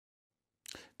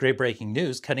Great breaking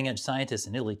news, cutting-edge scientists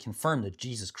in Italy confirmed that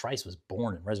Jesus Christ was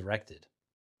born and resurrected.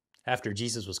 After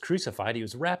Jesus was crucified, he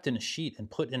was wrapped in a sheet and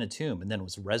put in a tomb and then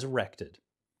was resurrected.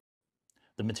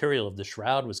 The material of the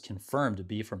shroud was confirmed to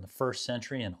be from the 1st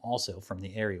century and also from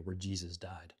the area where Jesus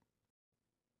died.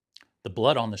 The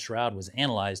blood on the shroud was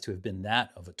analyzed to have been that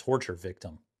of a torture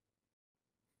victim.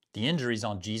 The injuries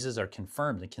on Jesus are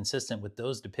confirmed and consistent with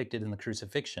those depicted in the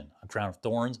crucifixion: a crown of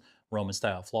thorns,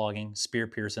 Roman-style flogging, spear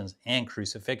piercings, and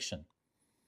crucifixion.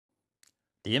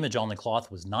 The image on the cloth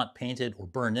was not painted or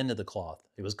burned into the cloth.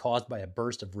 It was caused by a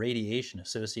burst of radiation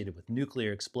associated with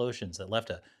nuclear explosions that left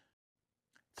a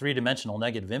three-dimensional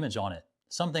negative image on it.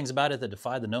 Some things about it that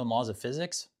defy the known laws of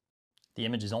physics. The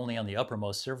image is only on the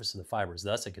uppermost surface of the fibers,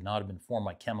 thus it could not have been formed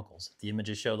by chemicals. The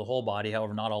images show the whole body,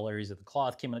 however, not all areas of the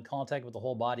cloth came into contact with the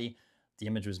whole body. The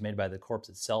image was made by the corpse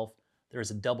itself. There is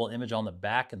a double image on the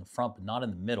back and the front, but not in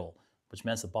the middle, which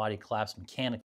meant the body collapsed mechanically